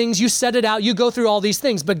kinds of things. You set it out, you go through all these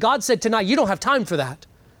things. But God said tonight, you don't have time for that.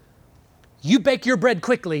 You bake your bread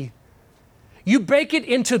quickly. You bake it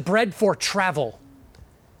into bread for travel.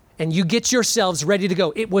 And you get yourselves ready to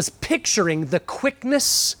go. It was picturing the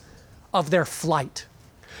quickness of their flight,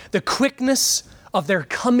 the quickness of their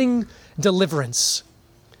coming deliverance.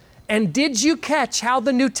 And did you catch how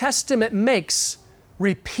the New Testament makes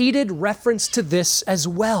repeated reference to this as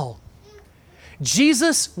well?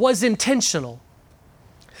 Jesus was intentional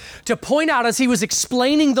to point out as he was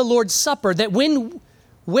explaining the Lord's Supper that when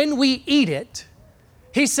we eat it,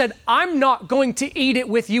 he said, I'm not going to eat it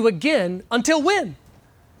with you again until when?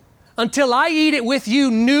 Until I eat it with you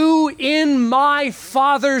new in my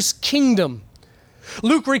Father's kingdom.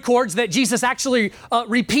 Luke records that Jesus actually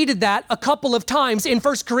repeated that a couple of times in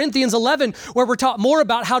 1 Corinthians 11, where we're taught more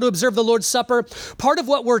about how to observe the Lord's Supper. Part of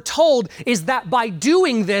what we're told is that by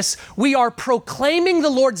doing this, we are proclaiming the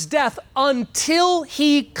Lord's death until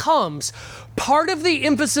he comes. Part of the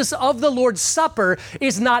emphasis of the Lord's Supper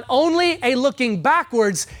is not only a looking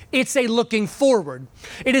backwards, it's a looking forward.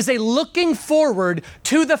 It is a looking forward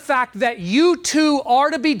to the fact that you too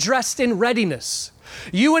are to be dressed in readiness.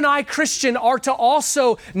 You and I, Christian, are to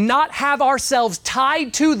also not have ourselves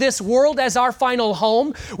tied to this world as our final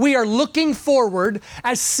home. We are looking forward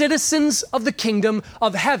as citizens of the kingdom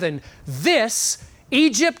of heaven. This,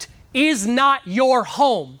 Egypt, is not your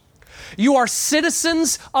home. You are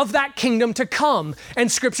citizens of that kingdom to come. And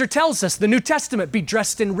Scripture tells us, the New Testament, be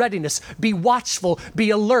dressed in readiness, be watchful,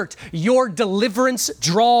 be alert. Your deliverance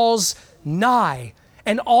draws nigh.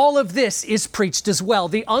 And all of this is preached as well.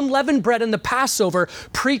 The unleavened bread in the Passover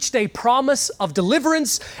preached a promise of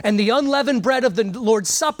deliverance, and the unleavened bread of the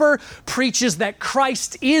Lord's Supper preaches that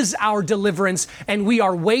Christ is our deliverance, and we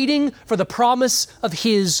are waiting for the promise of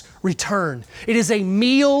his return. It is a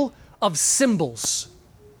meal of symbols,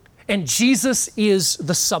 and Jesus is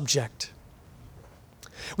the subject.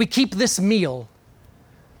 We keep this meal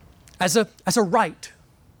as a rite,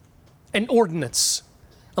 an ordinance,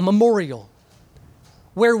 a memorial,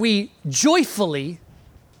 where we joyfully,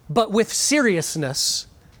 but with seriousness,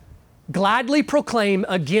 gladly proclaim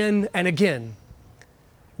again and again,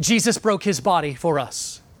 Jesus broke his body for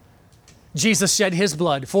us. Jesus shed his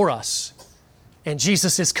blood for us. And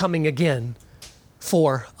Jesus is coming again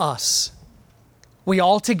for us. We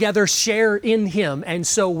all together share in him, and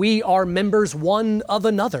so we are members one of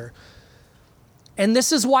another. And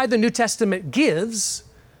this is why the New Testament gives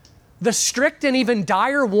the strict and even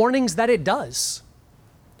dire warnings that it does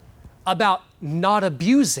about not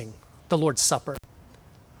abusing the Lord's Supper.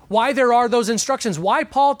 Why there are those instructions. Why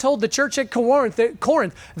Paul told the church at Corinth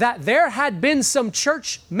that there had been some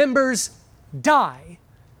church members die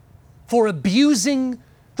for abusing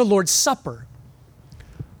the Lord's Supper.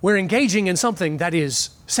 We're engaging in something that is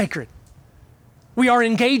sacred. We are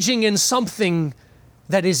engaging in something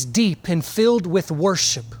that is deep and filled with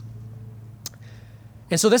worship.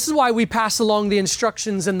 And so this is why we pass along the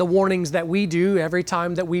instructions and the warnings that we do every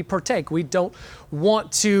time that we partake. We don't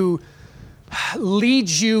want to lead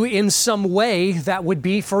you in some way that would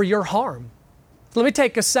be for your harm. Let me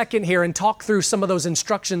take a second here and talk through some of those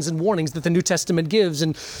instructions and warnings that the New Testament gives,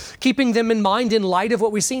 and keeping them in mind in light of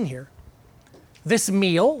what we've seen here. This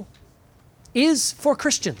meal is for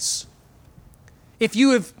Christians. If you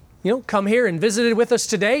have come here and visited with us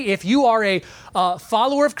today, if you are a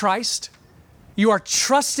follower of Christ, you are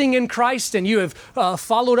trusting in Christ, and you have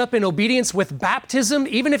followed up in obedience with baptism,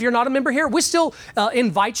 even if you're not a member here, we still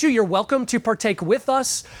invite you. You're welcome to partake with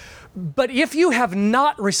us. But if you have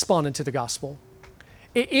not responded to the gospel,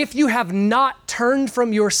 if you have not turned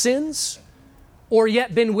from your sins, or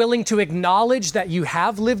yet been willing to acknowledge that you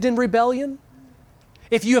have lived in rebellion,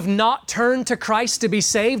 if you have not turned to Christ to be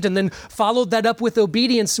saved and then followed that up with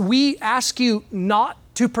obedience, we ask you not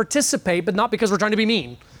to participate, but not because we're trying to be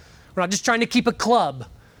mean. We're not just trying to keep a club.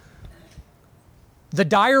 The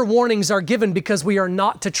dire warnings are given because we are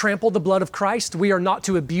not to trample the blood of Christ. We are not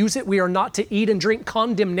to abuse it. We are not to eat and drink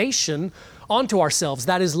condemnation onto ourselves.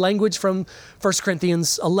 That is language from 1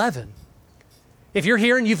 Corinthians 11. If you're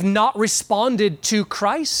here and you've not responded to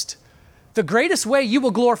Christ, the greatest way you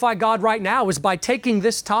will glorify God right now is by taking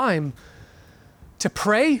this time to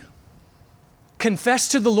pray, confess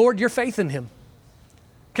to the Lord your faith in him,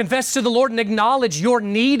 Confess to the Lord and acknowledge your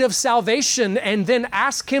need of salvation, and then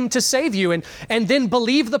ask Him to save you, and then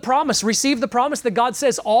believe the promise, receive the promise that God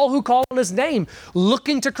says, all who call on His name,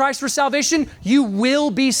 looking to Christ for salvation, you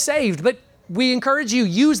will be saved. But we encourage you,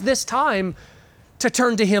 use this time to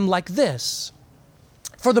turn to Him like this.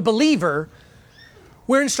 For the believer,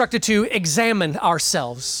 we're instructed to examine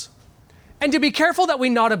ourselves and to be careful that we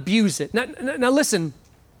not abuse it. Now listen,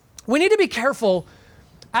 we need to be careful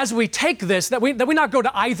as we take this, that we not go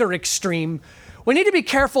to either extreme. We need to be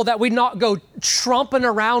careful that we not go tromping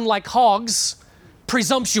around like hogs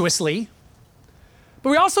presumptuously.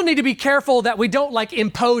 But we also need to be careful that we don't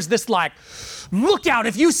impose this look out,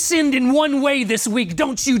 if you sinned in one way this week,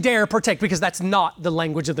 don't you dare partake, because that's not the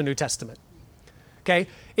language of the New Testament. Okay?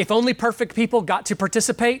 If only perfect people got to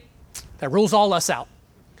participate, that rules all us out.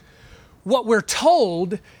 What we're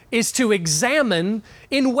told is to examine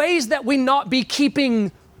in ways that we not be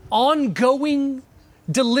keeping ongoing,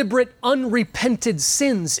 deliberate, unrepented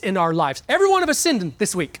sins in our lives. Every one of us sinned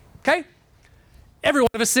this week, okay? Every one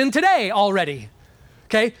of us sinned today already,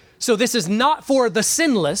 okay? So this is not for the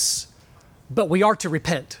sinless, but we are to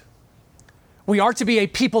repent. We are to be a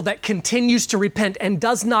people that continues to repent and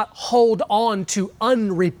does not hold on to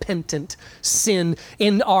unrepentant sin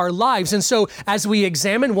in our lives. And so as we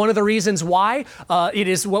examine, one of the reasons why it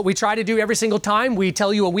is what we try to do every single time, we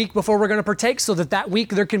tell you a week before we're going to partake, so that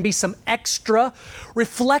week there can be some extra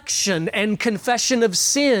reflection and confession of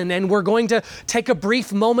sin. And we're going to take a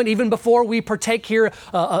brief moment even before we partake here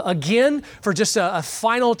again for just a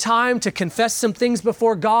final time to confess some things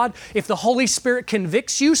before God. If the Holy Spirit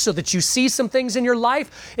convicts you so that you see some things in your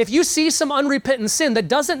life, if you see some unrepentant sin, that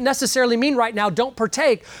doesn't necessarily mean right now don't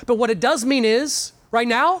partake, but what it does mean is right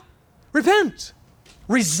now, repent.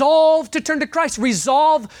 Resolve to turn to Christ.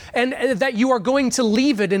 Resolve and that you are going to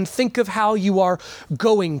leave it, and think of how you are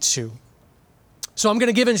going to. So I'm going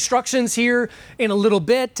to give instructions here in a little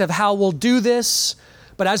bit of how we'll do this,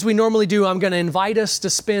 but as we normally do, I'm going to invite us to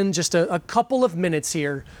spend just a couple of minutes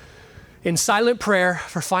here in silent prayer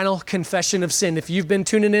for final confession of sin. If you've been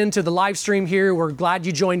tuning in to the live stream here, we're glad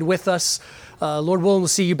you joined with us. Lord willing, we'll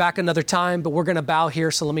see you back another time, but we're going to bow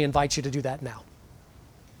here, so let me invite you to do that now.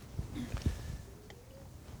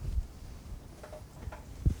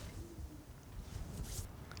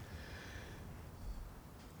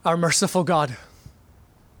 Our merciful God,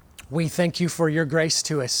 we thank you for your grace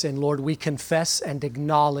to us, and Lord, we confess and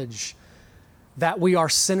acknowledge that we are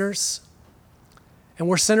sinners. And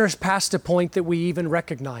we're sinners past a point that we even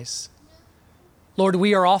recognize. Lord,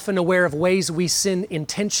 we are often aware of ways we sin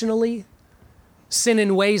intentionally, sin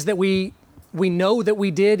in ways that we know that we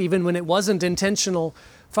did even when it wasn't intentional.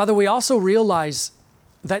 Father, we also realize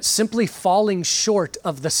that simply falling short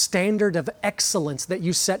of the standard of excellence that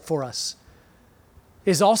you set for us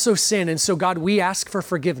is also sin. And so God, we ask for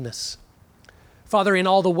forgiveness. Father, in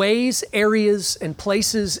all the ways, areas, and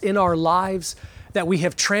places in our lives that we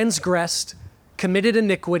have transgressed, committed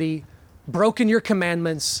iniquity, broken your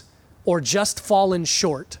commandments, or just fallen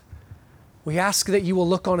short, we ask that you will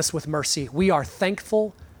look on us with mercy. We are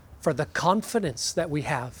thankful for the confidence that we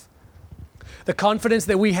have. The confidence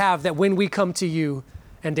that we have that when we come to you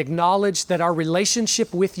and acknowledge that our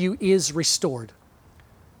relationship with you is restored.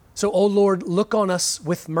 So, oh Lord, look on us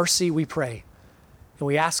with mercy, we pray. And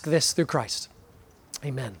we ask this through Christ.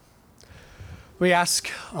 Amen. We ask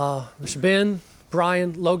Mr. Ben,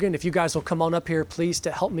 Brian, Logan, if you guys will come on up here, please,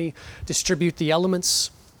 to help me distribute the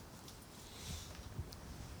elements.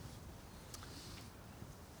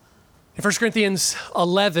 In 1 Corinthians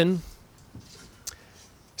 11,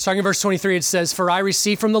 starting in verse 23, it says, "For I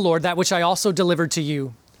received from the Lord that which I also delivered to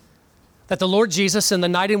you, that the Lord Jesus, in the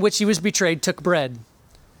night in which he was betrayed, took bread.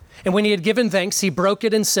 And when he had given thanks, he broke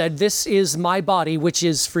it and said, 'This is my body, which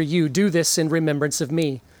is for you. Do this in remembrance of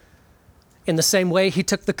me.' In the same way, he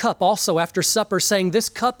took the cup also after supper, saying, 'This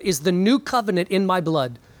cup is the new covenant in my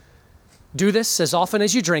blood. Do this as often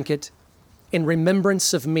as you drink it in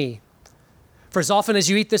remembrance of me. For as often as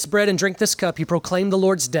you eat this bread and drink this cup, you proclaim the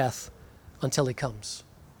Lord's death until he comes.'"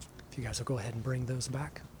 If you guys will go ahead and bring those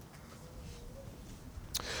back.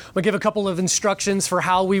 I'm going to give a couple of instructions for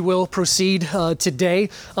how we will proceed today.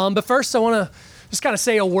 But first, I want to just kind of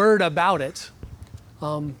say a word about it.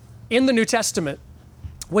 In the New Testament,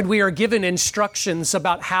 when we are given instructions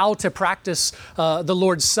about how to practice the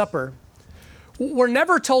Lord's Supper, we're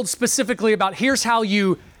never told specifically about here's how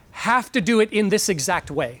you have to do it in this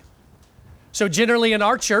exact way. So generally in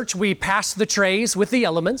our church, we pass the trays with the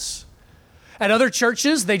elements. At other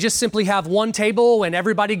churches, they just simply have one table and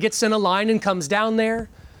everybody gets in a line and comes down there.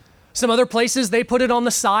 Some other places, they put it on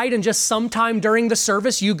the side and just sometime during the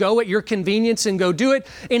service, you go at your convenience and go do it.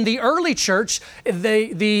 In the early church,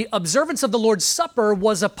 the observance of the Lord's Supper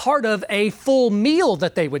was a part of a full meal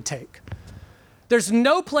that they would take. There's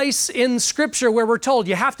no place in Scripture where we're told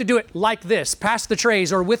you have to do it like this, pass the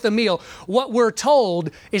trays or with a meal. What we're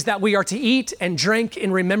told is that we are to eat and drink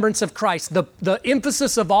in remembrance of Christ. The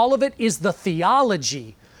emphasis of all of it is the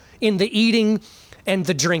theology in the eating and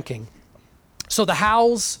the drinking. So the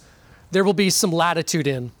hows, there will be some latitude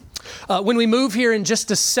in. When we move here in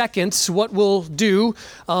just a second, what we'll do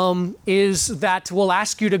is that we'll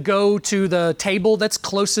ask you to go to the table that's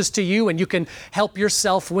closest to you, and you can help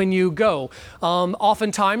yourself when you go.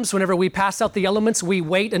 Oftentimes, whenever we pass out the elements, we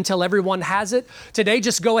wait until everyone has it. Today,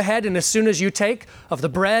 just go ahead, and as soon as you take of the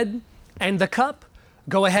bread and the cup,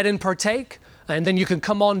 go ahead and partake. And then you can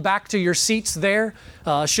come on back to your seats there.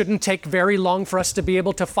 Shouldn't take very long for us to be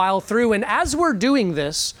able to file through. And as we're doing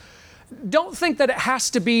this, don't think that it has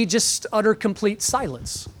to be just utter complete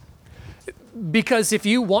silence. Because if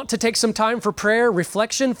you want to take some time for prayer,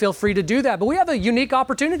 reflection, feel free to do that. But we have a unique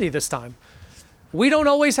opportunity this time. We don't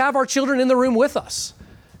always have our children in the room with us.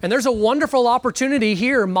 And there's a wonderful opportunity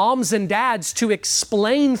here, moms and dads, to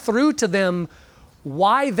explain through to them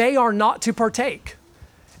why they are not to partake.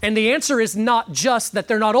 And the answer is not just that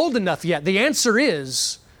they're not old enough yet. The answer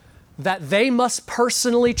is that they must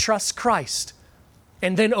personally trust Christ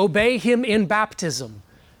and then obey Him in baptism.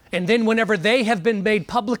 And then whenever they have been made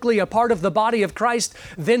publicly a part of the body of Christ,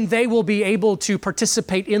 then they will be able to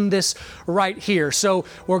participate in this right here. So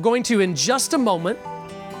we're going to, in just a moment,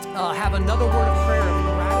 have another word of prayer of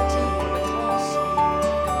gratitude for the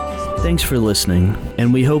cross. Thanks for listening,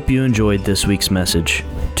 and we hope you enjoyed this week's message.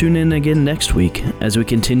 Tune in again next week as we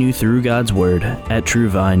continue through God's Word at True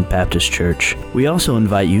Vine Baptist Church. We also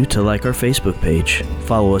invite you to like our Facebook page,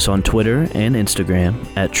 follow us on Twitter and Instagram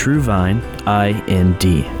at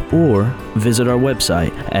TrueVineIND, or visit our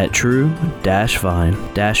website at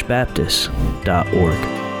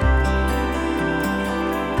true-vine-baptist.org.